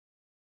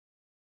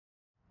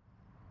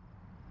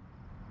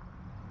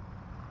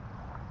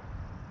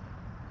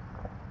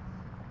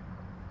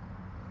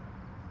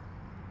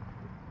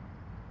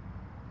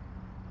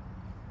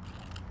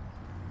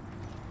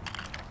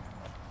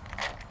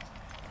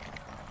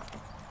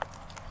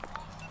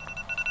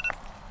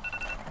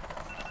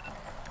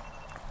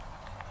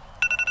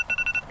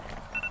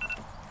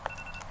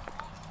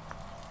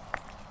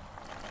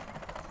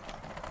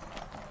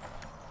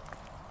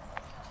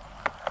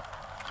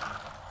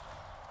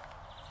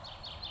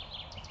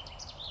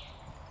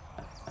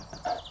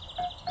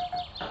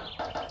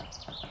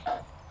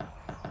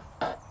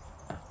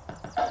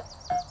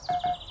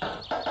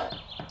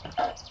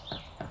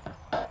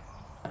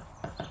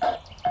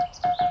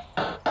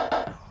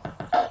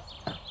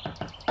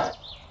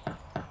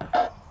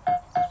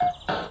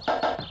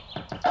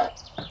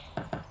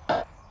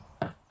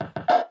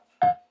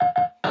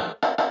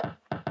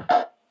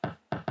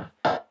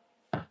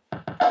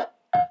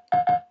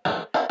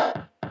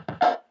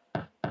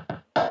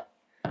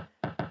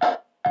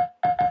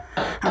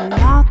I'm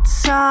not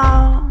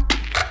so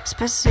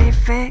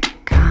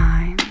specific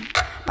kind,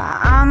 but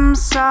I'm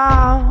so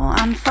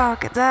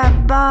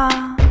unforgettable.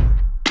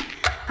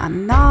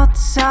 I'm not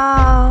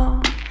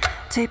so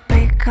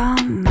typical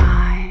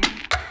mind,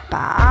 but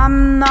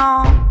I'm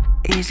not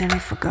easily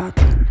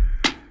forgotten.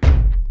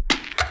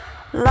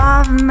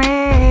 Love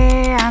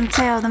me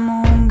until the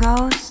moon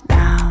goes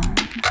down.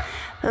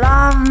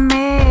 Love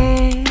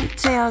me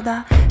till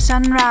the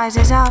sun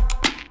rises up.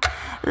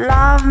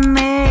 Love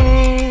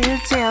me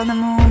till the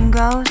moon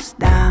goes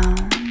down.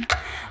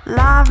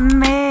 Love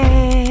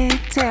me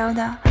till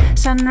the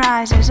sun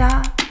rises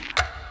up.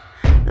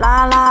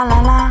 La la la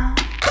la,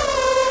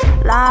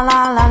 la la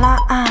la la,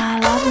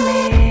 love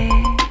me.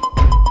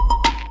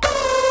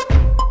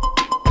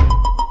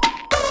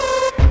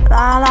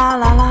 La la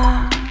la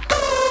la,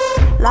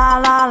 la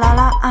la la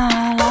la,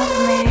 love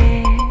me.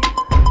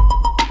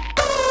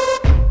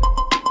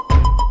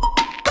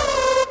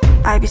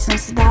 Aj by som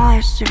si dala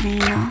ešte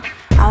víno,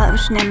 ale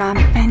už nemám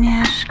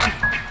peniažky.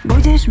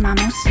 Budeš ma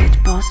musieť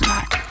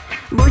pozvať.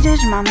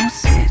 Budeš ma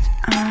musieť,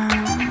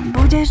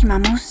 budeš ma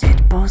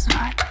musieť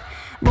pozvať.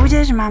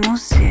 Budeš ma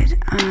musieť,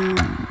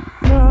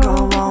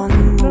 go on,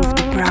 move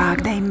to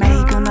Prague. They may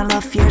gonna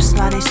love your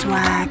slutty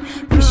swag.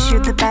 Wish you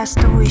the best,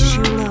 wish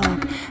you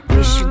look.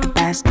 Wish you the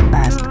best, the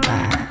best, the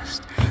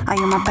best. Are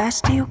you my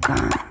best, you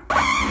can't?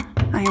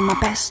 Are you my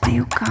best,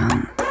 you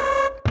can't?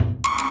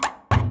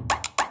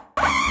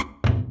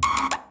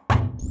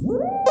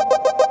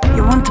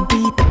 You want to be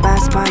the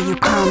best, but you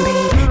can't be.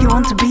 You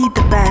want to be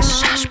the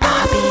best, shush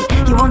Bobby.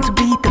 You want to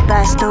be the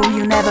best, though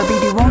you never be.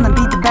 You wanna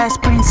be the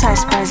best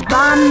princess first,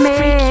 but me.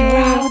 Freak you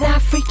out, I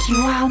freak you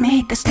out.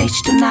 Make the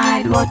stage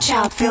tonight, watch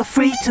out. Feel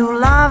free to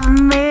love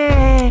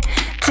me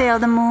till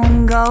the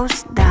moon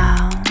goes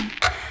down.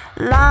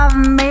 Love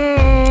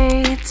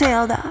me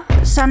till the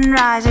sun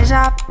rises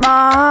up.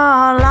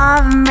 Oh,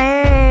 love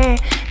me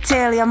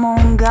till your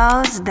moon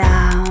goes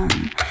down.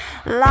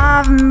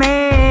 Love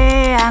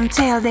me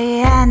until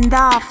the end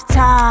of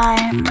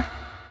time.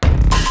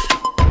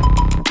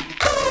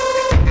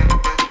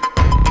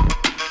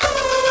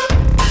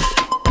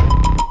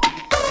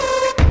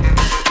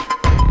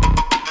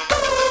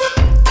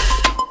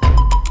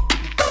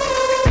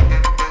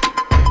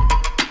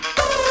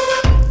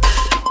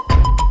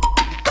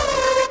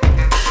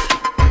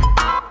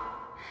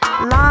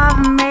 Love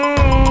me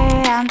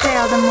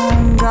until the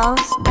moon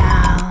goes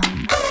down.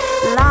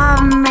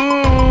 Love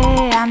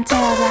me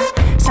until the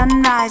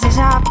sun rises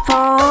up.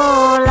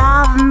 Oh,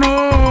 love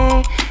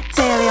me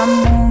till your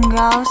moon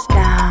goes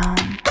down.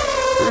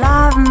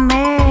 Love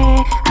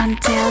me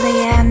until the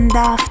end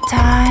of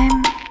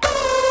time.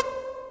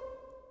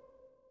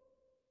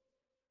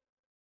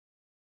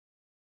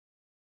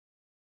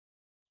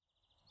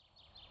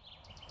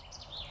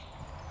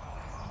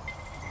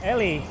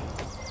 Eli,